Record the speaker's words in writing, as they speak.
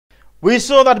we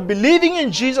saw that believing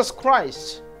in Jesus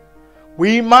Christ,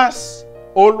 we must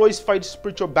always fight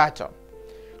spiritual battle.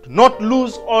 Do not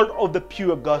lose hold of the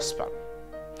pure gospel.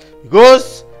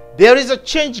 Because there is a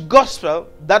changed gospel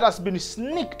that has been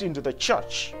sneaked into the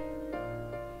church.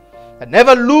 And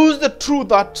never lose the truth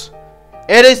that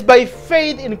it is by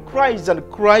faith in Christ and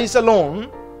Christ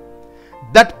alone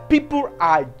that people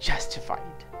are justified.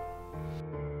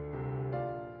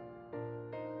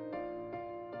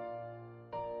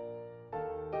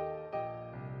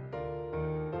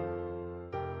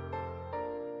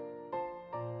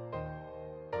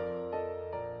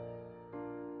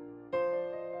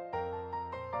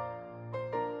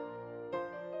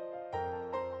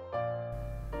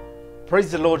 Praise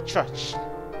the Lord, church.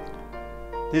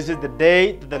 This is the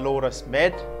day that the Lord has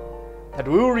made, that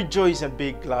we will rejoice and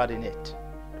be glad in it.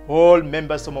 All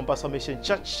members of Mombasa Mission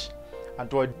Church, and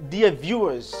to our dear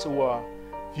viewers who are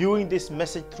viewing this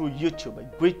message through YouTube,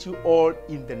 I greet you all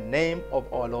in the name of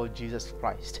our Lord Jesus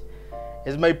Christ.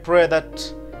 It's my prayer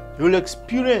that you will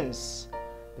experience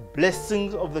the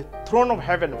blessings of the throne of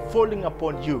heaven falling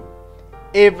upon you,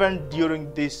 even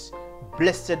during this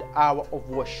blessed hour of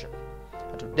worship.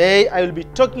 And today I will be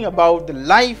talking about the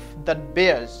life that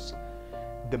bears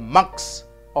the marks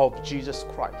of Jesus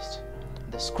Christ.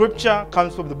 The scripture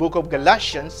comes from the book of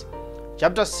Galatians,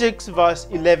 chapter 6, verse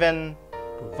 11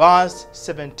 to verse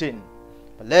 17.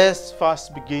 But let's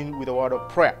first begin with a word of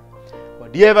prayer. Our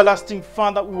dear everlasting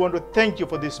Father, we want to thank you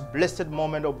for this blessed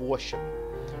moment of worship.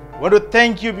 We want to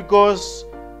thank you because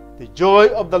the joy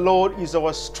of the Lord is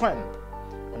our strength,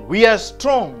 and we are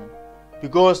strong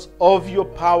because of your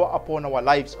power upon our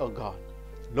lives, O God.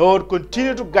 Lord,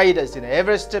 continue to guide us in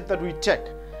every step that we take,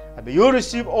 and may you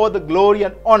receive all the glory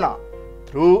and honor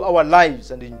through our lives.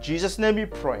 And in Jesus' name we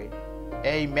pray.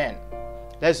 Amen.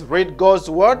 Let's read God's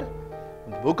word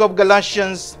in the book of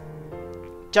Galatians,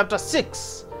 chapter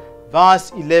 6,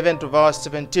 verse 11 to verse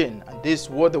 17. And this is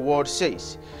what the word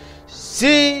says.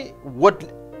 See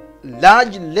what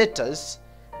large letters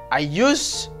I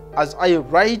use as I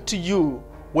write to you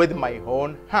with my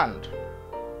own hand.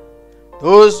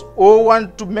 Those who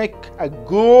want to make a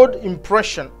good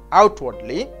impression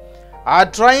outwardly are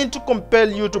trying to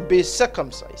compel you to be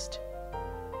circumcised.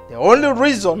 The only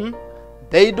reason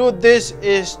they do this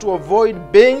is to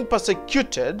avoid being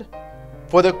persecuted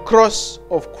for the cross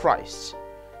of Christ.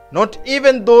 Not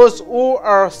even those who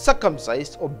are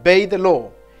circumcised obey the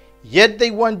law, yet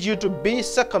they want you to be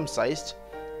circumcised,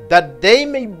 that they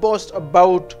may boast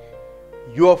about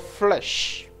your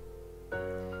flesh.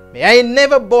 May I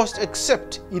never boast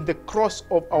except in the cross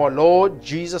of our Lord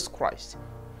Jesus Christ,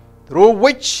 through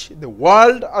which the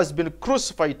world has been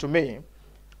crucified to me,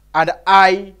 and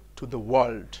I to the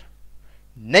world.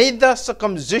 Neither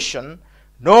circumcision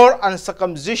nor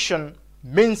uncircumcision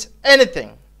means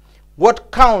anything.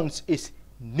 What counts is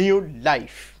new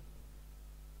life.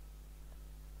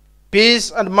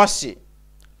 Peace and mercy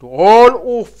to all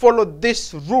who follow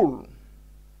this rule,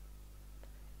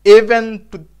 even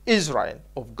to Israel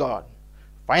of God.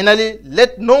 Finally,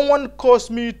 let no one cause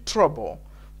me trouble,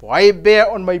 for I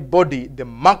bear on my body the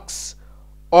marks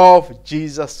of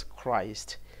Jesus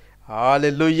Christ.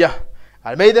 Hallelujah.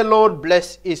 And may the Lord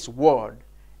bless his word.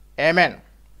 Amen.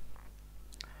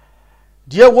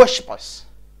 Dear worshippers,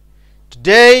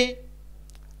 today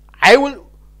I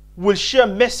will share a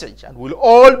message, and we'll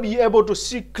all be able to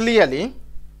see clearly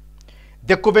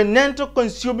the covenantal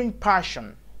consuming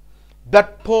passion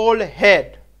that Paul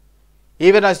had,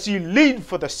 even as he lived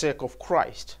for the sake of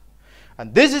Christ.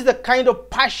 And this is the kind of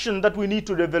passion that we need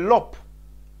to develop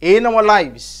in our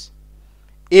lives,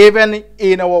 even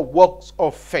in our walks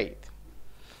of faith.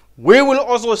 We will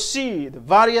also see the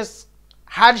various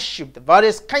hardships, the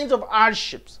various kinds of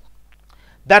hardships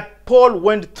that Paul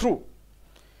went through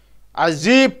as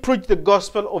he preached the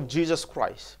gospel of Jesus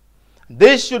Christ.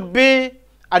 This should be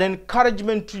an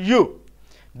encouragement to you,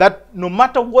 that no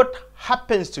matter what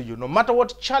happens to you, no matter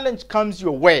what challenge comes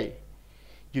your way,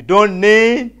 you don't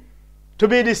need to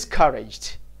be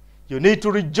discouraged. You need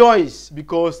to rejoice,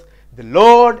 because the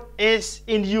Lord is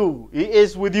in you. He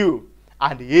is with you,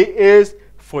 and He is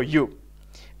for you.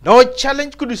 No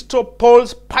challenge could stop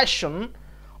Paul's passion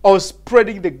of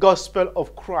spreading the gospel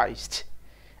of Christ.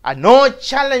 And no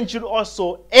challenge should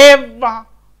also ever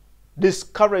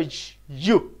discourage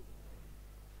you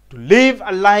to live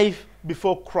a life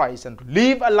before Christ, and to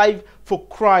live a life for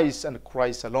Christ and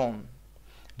Christ alone.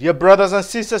 Dear brothers and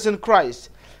sisters in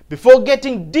Christ, before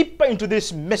getting deeper into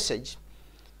this message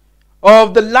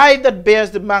of the life that bears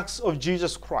the marks of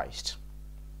Jesus Christ,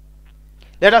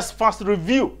 let us first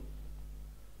review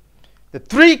the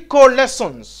three core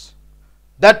lessons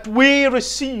that we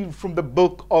receive from the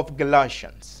book of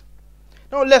Galatians.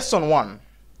 Now, lesson 1.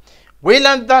 We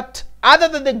learned that other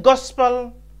than the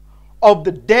gospel of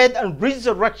the death and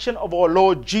resurrection of our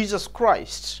Lord Jesus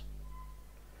Christ,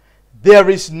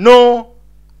 there is no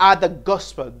other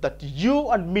gospel that you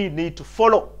and me need to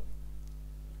follow.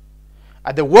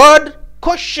 And the word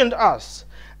cautioned us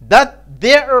that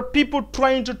there are people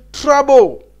trying to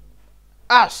trouble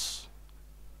us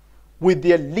with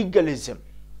their legalism.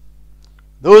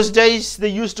 Those days they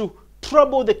used to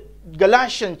trouble the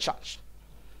Galatian church,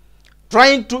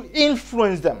 trying to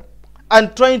influence them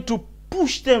and trying to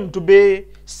push them to be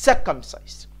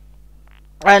circumcised.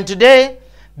 And today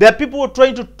there are people who are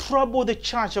trying to trouble the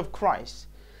church of Christ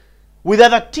with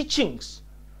other teachings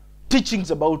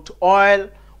about oil,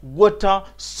 water,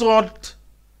 salt,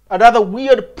 and other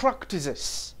weird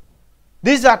practices.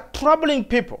 These are troubling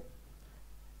people.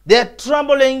 They are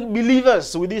troubling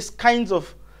believers with these kinds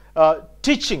of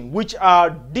teaching which are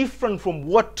different from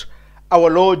what our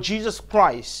Lord Jesus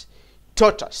Christ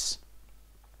taught us.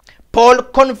 Paul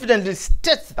confidently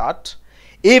states that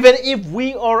even if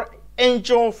we or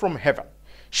angel from heaven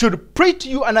should preach to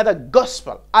you another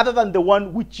gospel other than the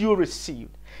one which you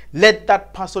received, let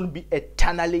that person be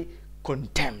eternally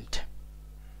condemned.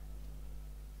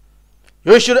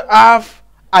 You should have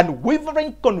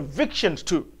unwavering conviction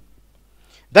too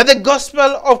that the gospel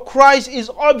of Christ is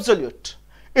absolute,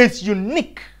 is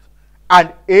unique,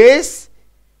 and is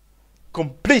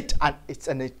complete, and it's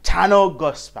an eternal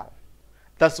gospel.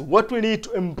 That's what we need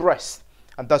to embrace,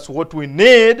 and that's what we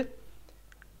need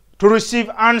to receive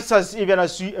answers even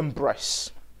as we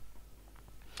embrace.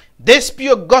 This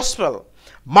pure gospel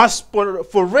must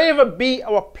forever be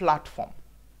our platform.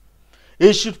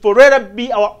 It should forever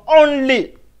be our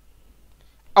only,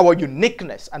 our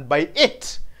uniqueness, and by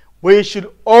it we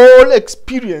should all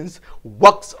experience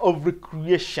works of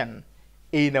recreation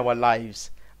in our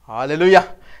lives.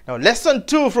 Hallelujah. Now, lesson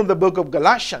 2 from the book of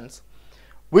Galatians.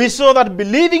 We saw that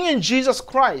believing in Jesus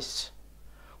Christ,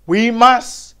 we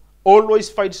must always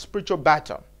fight spiritual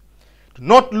battle. Do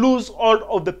not lose all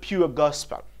of the pure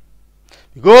gospel.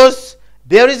 Because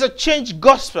there is a changed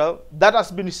gospel that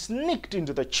has been sneaked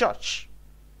into the church.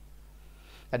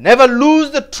 And never lose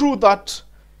the truth that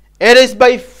it is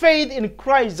by faith in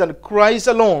Christ and Christ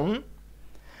alone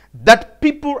that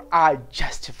people are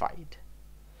justified.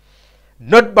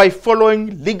 Not by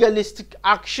following legalistic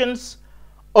actions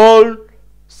or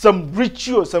some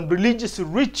rituals, some religious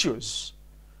rituals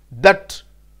that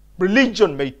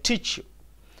religion may teach you.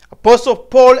 Apostle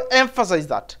Paul emphasized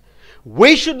that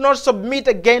we should not submit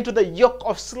again to the yoke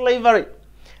of slavery.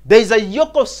 There is a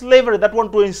yoke of slavery that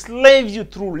wants to enslave you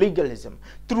through legalism,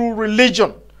 through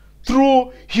religion,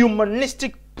 through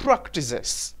humanistic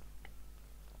practices.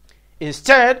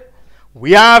 Instead,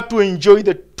 we have to enjoy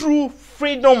the true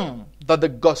freedom that the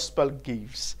gospel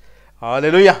gives.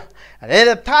 Hallelujah. And then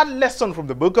the third lesson from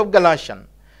the book of Galatians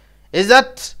is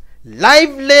that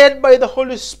life led by the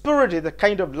Holy Spirit is the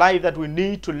kind of life that we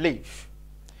need to live.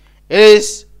 It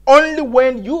is only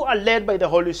when you are led by the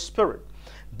Holy Spirit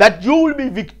that you will be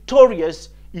victorious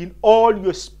in all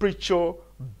your spiritual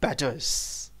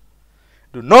battles.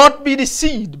 Do not be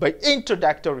deceived by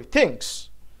introductory things,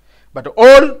 but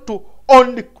all to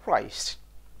only Christ,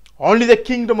 only the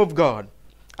kingdom of God,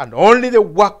 and only the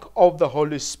work of the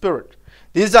Holy Spirit.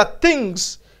 These are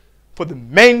things for the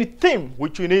main theme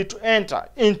which we need to enter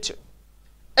into.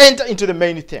 Enter into the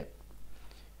main theme.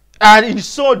 And in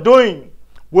so doing,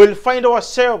 we'll find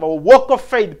ourselves, our walk of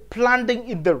faith, planting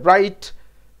in the right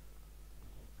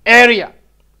area.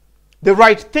 The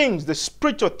right things, the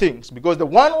spiritual things. Because the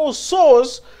one who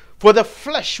sows for the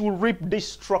flesh will reap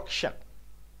destruction.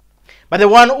 But the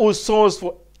one who sows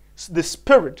for the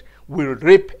Spirit will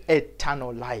reap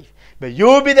eternal life. But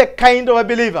you be the kind of a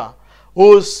believer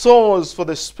who sows for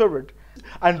the Spirit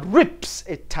and reaps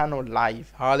eternal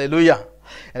life. Hallelujah.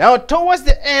 And now towards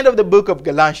the end of the book of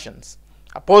Galatians,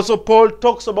 Apostle Paul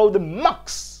talks about the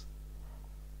marks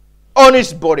on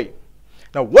his body.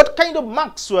 Now, what kind of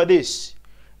marks were these?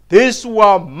 These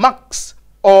were marks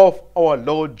of our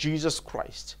Lord Jesus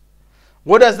Christ.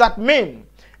 What does that mean?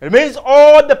 It means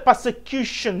all the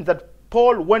persecution that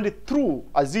Paul went through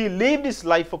as he lived his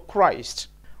life for Christ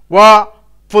were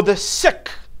for the sake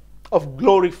of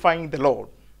glorifying the Lord.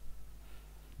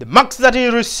 The marks that he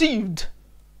received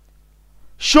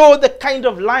show the kind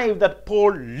of life that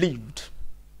Paul lived.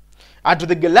 And to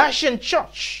the Galatian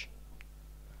church,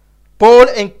 Paul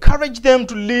encouraged them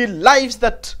to lead lives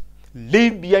that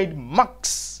live behind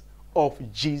marks of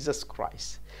Jesus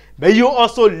Christ. May you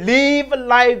also live a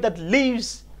life that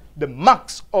leaves the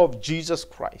marks of Jesus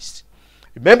Christ.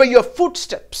 Remember your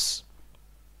footsteps.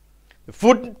 The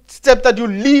footstep that you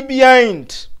leave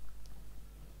behind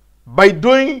by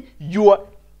doing your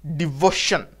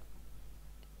devotion,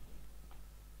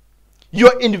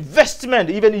 your investment,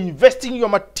 even investing your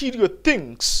material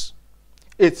things,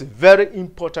 it's very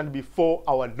important before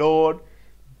our Lord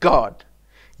God.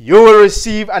 You will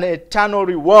receive an eternal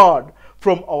reward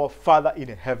from our Father in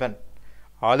heaven.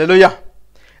 Hallelujah.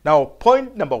 Now,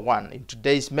 point number 1 in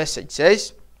today's message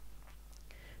says,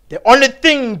 the only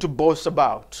thing to boast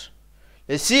about.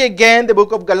 Let's see again the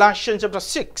book of Galatians chapter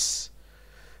 6,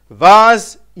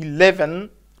 verse 11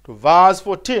 to verse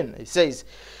 14. It says,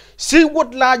 see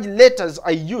what large letters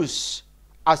I use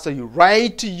as I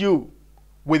write to you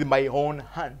with my own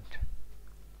hand.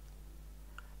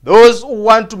 Those who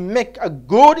want to make a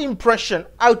good impression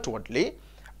outwardly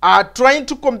are trying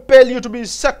to compel you to be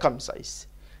circumcised.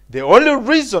 The only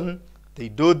reason they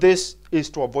do this is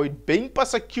to avoid being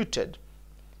persecuted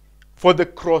for the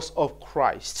cross of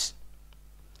Christ.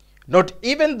 Not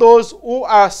even those who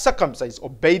are circumcised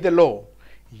obey the law,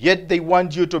 yet they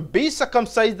want you to be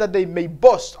circumcised that they may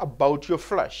boast about your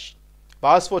flesh.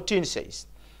 Verse 14 says,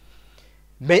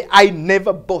 may I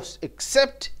never boast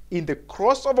except in the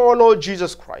cross of our Lord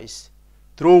Jesus Christ,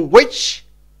 through which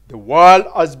the world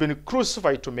has been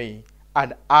crucified to me,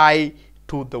 and I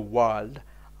to the world.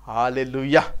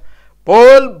 Hallelujah.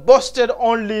 Paul boasted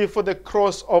only for the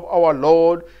cross of our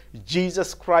Lord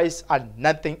Jesus Christ and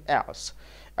nothing else.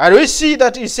 And we see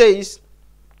that he says,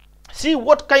 see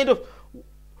what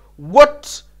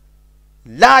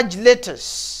large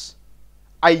letters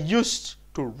I used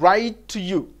to write to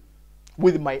you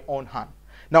with my own hand.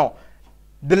 Now,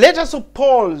 the letters of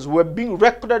Paul's were being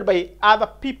recorded by other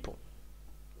people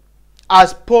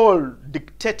as Paul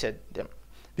dictated them,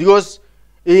 because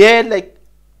he had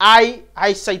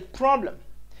eyesight problem.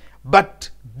 But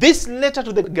this letter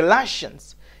to the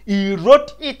Galatians, he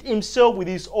wrote it himself with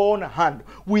his own hand,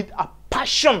 with a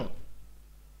passion,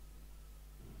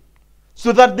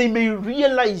 so that they may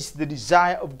realize the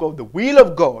desire of God, the will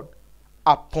of God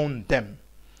upon them.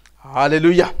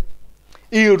 Hallelujah.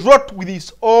 He wrote with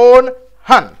his own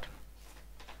hand.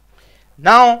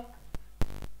 Now,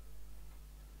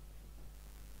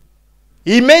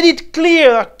 he made it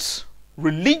clear that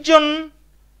religion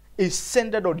is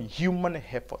centered on human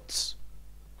efforts,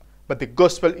 but the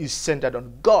gospel is centered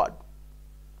on God.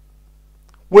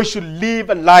 We should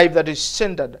live a life that is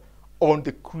centered on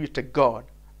the Creator God.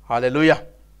 Hallelujah.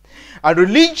 And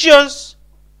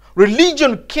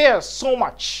religion cares so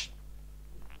much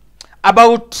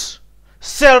about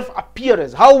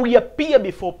self-appearance, how we appear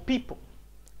before people,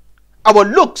 our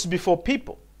looks before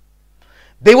people.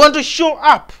 They want to show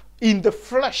up in the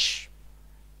flesh.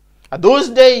 At those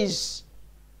days,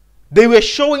 they were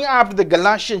showing up to the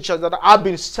Galatian church that I've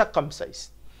been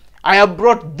circumcised. I have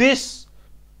brought this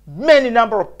many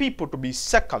number of people to be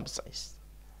circumcised.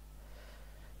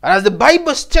 And as the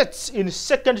Bible states in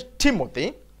 2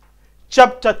 Timothy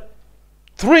chapter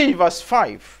 3 verse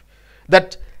 5,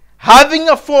 that having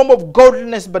a form of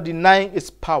godliness but denying its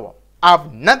power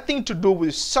have nothing to do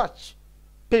with such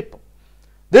people.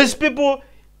 These people,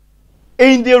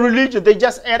 in their religion, they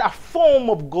just had a form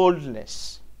of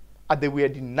godliness, and they were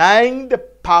denying the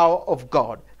power of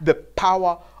God, the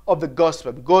power of the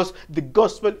gospel, because the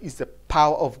gospel is the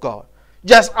power of God.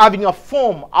 Just having a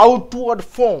form, outward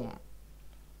form.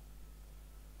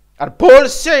 And Paul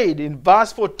said in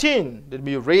verse 14, let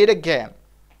me read again,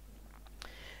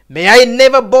 may I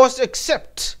never boast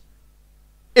except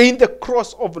in the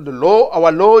cross of the Lord,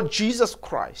 our Lord Jesus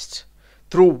Christ,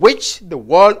 through which the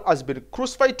world has been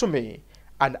crucified to me,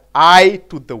 and I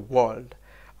to the world.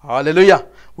 Hallelujah.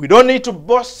 We don't need to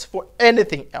boast for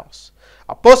anything else.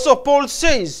 Apostle Paul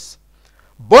says,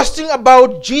 boasting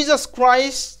about Jesus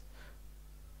Christ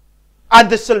and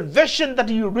the salvation that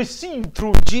you received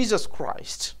through Jesus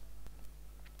Christ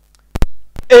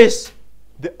is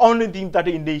the only thing that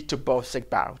you need to boast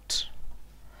about.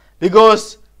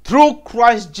 Because through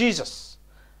Christ Jesus,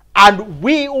 and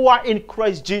we who are in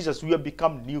Christ Jesus, we have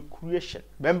become new creation.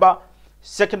 Remember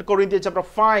 2 Corinthians chapter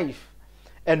 5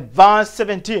 and verse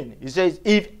 17. It says,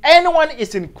 if anyone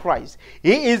is in Christ,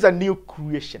 he is a new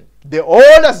creation. The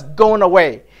old has gone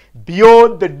away.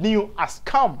 Behold, the new has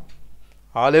come.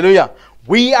 Hallelujah.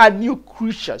 We are new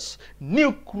creatures,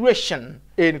 new creation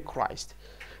in Christ.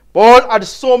 Paul had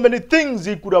so many things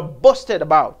he could have boasted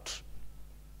about.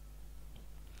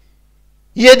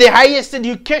 He had the highest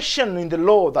education in the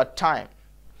law that time.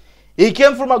 He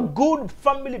came from a good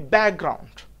family background.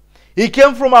 He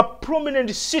came from a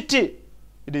prominent city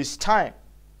in his time.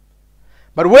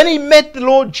 But when he met the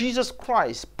Lord Jesus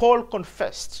Christ, Paul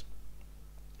confessed,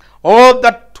 all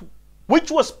that which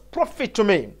was profit to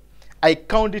me, I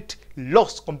count it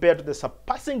loss compared to the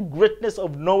surpassing greatness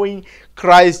of knowing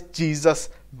Christ Jesus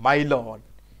my Lord.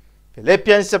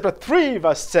 Philippians chapter 3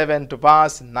 verse 7 to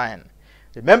verse 9.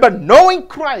 Remember, knowing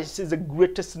Christ is the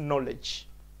greatest knowledge,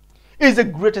 is the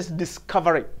greatest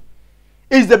discovery,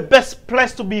 is the best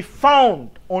place to be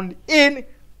found on in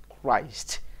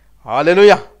Christ.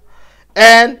 Hallelujah.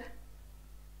 And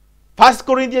 1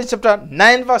 Corinthians chapter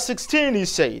 9 verse 16 he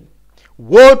said,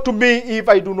 woe to me if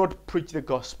I do not preach the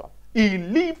gospel. He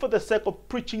lived for the sake of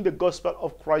preaching the gospel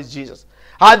of Christ Jesus,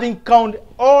 having counted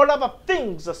all other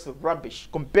things as rubbish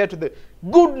compared to the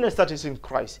goodness that is in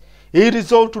Christ. He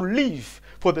resolved to live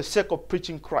for the sake of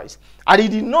preaching Christ. And he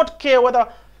did not care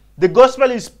whether the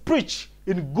gospel is preached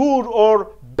in good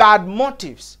or bad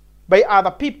motives by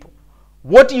other people.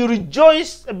 What he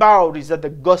rejoiced about is that the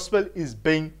gospel is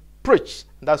being preached.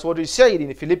 That's what he said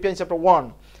in Philippians chapter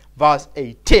 1 verse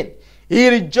 18. He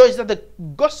rejoiced that the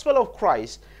gospel of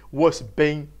Christ was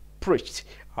being preached.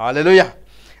 Hallelujah.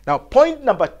 Now, point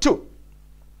number 2,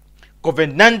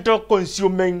 covenantal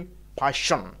consuming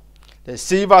passion. Let's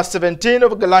see verse 17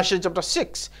 of Galatians chapter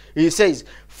 6. He says,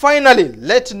 finally,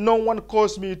 let no one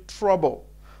cause me trouble,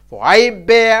 for I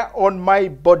bear on my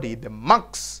body the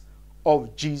marks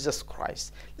of Jesus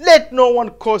Christ. Let no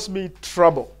one cause me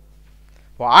trouble,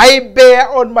 for I bear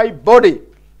on my body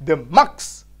the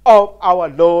marks of our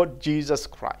Lord Jesus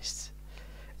Christ.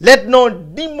 Let no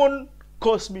demon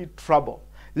cause me trouble.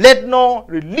 Let no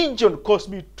religion cause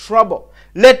me trouble.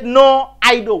 Let no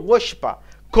idol worshiper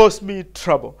cause me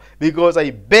trouble, because I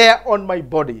bear on my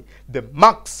body the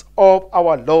marks of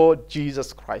our Lord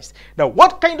Jesus Christ. Now,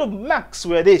 what kind of marks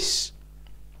were these?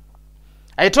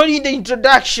 I told you in the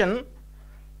introduction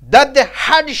that the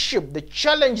hardship, the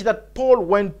challenge that Paul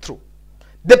went through,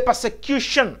 the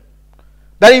persecution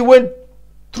that he went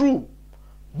through,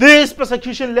 this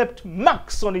persecution left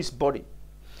marks on his body.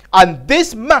 And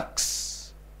these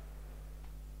marks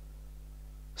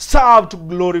served to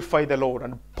glorify the Lord.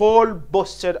 And Paul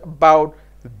boasted about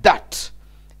that.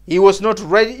 He was not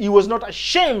ready, he was not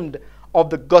ashamed of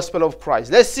the gospel of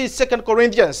Christ. Let's see 2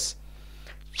 Corinthians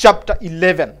chapter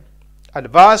 11 and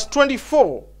verse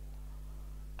 24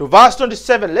 to verse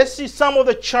 27. Let's see some of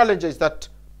the challenges that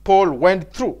Paul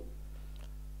went through.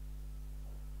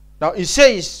 Now it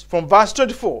says from verse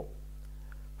 24,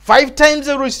 5 times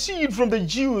I received from the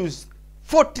Jews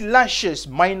 40 lashes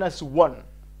minus 1.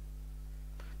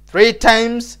 3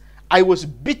 times I was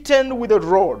beaten with a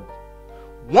rod.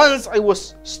 Once I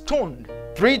was stoned.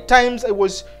 3 times I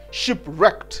was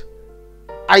shipwrecked.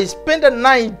 I spent a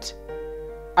night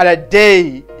and a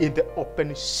day in the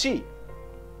open sea.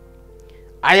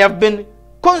 I have been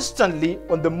constantly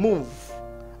on the move.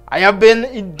 I have been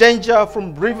in danger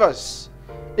from rivers,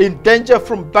 in danger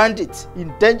from bandits,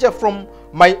 in danger from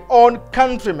my own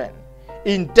countrymen,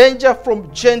 in danger from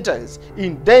Gentiles,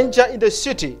 in danger in the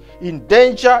city, in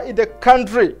danger in the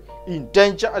country, in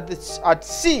danger at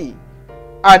sea,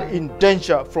 and in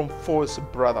danger from false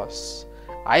brothers.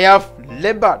 I have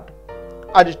labored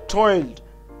and toiled.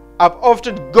 I've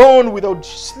often gone without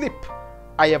sleep.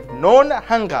 I have known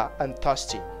hunger and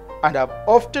thirsty, and I've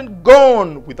often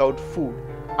gone without food.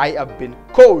 I have been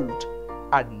cold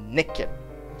and naked.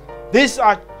 These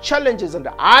are challenges and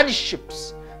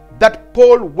hardships that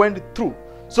Paul went through.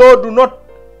 So do not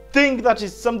think that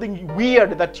it's something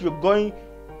weird that you're going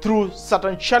through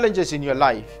certain challenges in your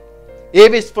life.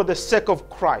 If it's for the sake of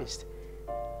Christ,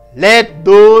 let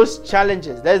those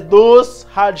challenges, let those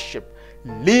hardships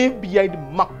leave behind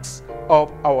marks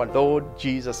of our Lord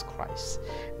Jesus Christ.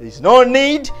 There is no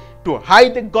need to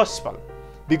hide the gospel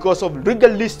because of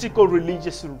legalistic or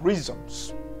religious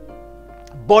reasons.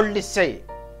 Boldly say,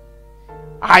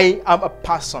 I am a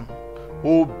person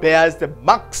who bears the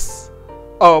marks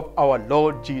of our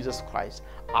Lord Jesus Christ.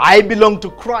 I belong to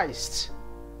Christ.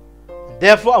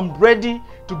 Therefore, I'm ready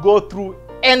to go through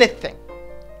anything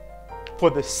for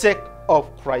the sake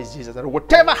of Christ Jesus. And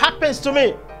whatever happens to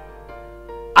me,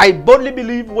 I boldly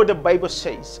believe what the Bible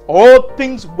says. All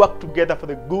things work together for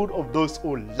the good of those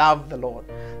who love the Lord,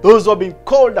 those who have been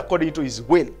called according to His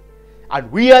will.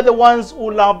 And we are the ones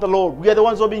who love the Lord. We are the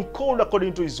ones who are being called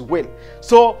according to His will.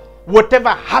 So whatever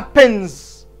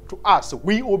happens to us,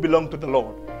 we who belong to the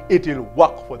Lord, it will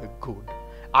work for the good.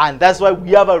 And that's why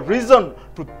we have a reason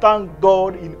to thank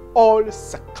God in all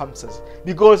circumstances,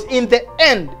 because in the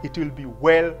end, it will be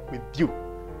well with you.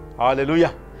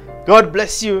 Hallelujah. God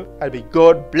bless you, and may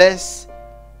God bless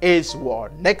His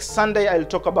word. Next Sunday, I'll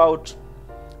talk about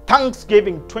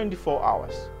Thanksgiving 24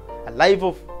 hours, a life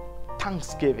of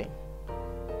thanksgiving.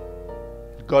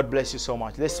 God bless you so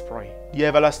much. Let's pray. Dear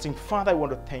everlasting Father, I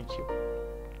want to thank you.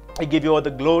 I give you all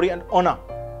the glory and honor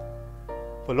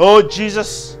For Lord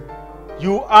Jesus,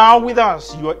 you are with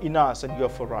us, you are in us, and you are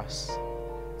for us.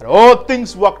 And all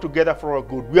things work together for our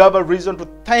good. We have a reason to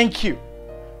thank you.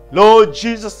 Lord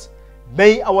Jesus,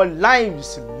 may our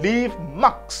lives leave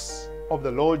marks of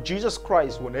the Lord Jesus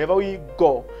Christ whenever we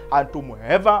go and to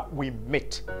whoever we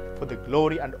meet, for the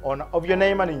glory and honor of your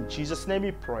name. And in Jesus' name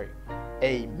we pray.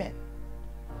 Amen.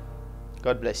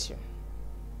 God bless you.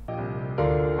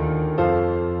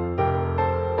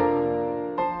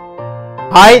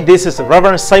 Hi, this is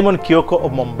Reverend Simon Kioko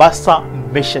of Mombasa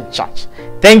Mission Church.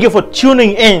 Thank you for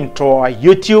tuning in to our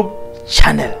YouTube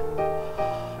channel.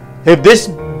 If this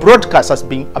broadcast has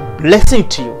been a blessing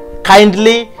to you,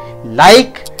 kindly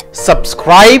like,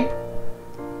 subscribe,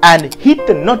 and hit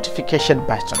the notification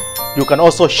button. You can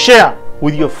also share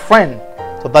with your friend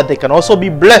so that they can also be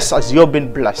blessed as you've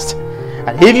been blessed.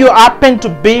 And if you happen to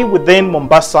be within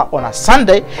Mombasa on a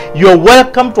Sunday, you're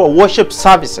welcome to our worship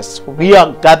services. We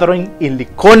are gathering in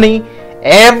Likoni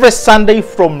every Sunday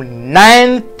from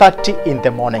 9:30 in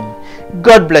the morning.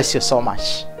 God bless you so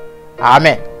much.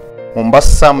 Amen.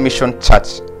 Mombasa Mission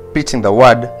Church, preaching the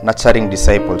word, nurturing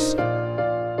disciples.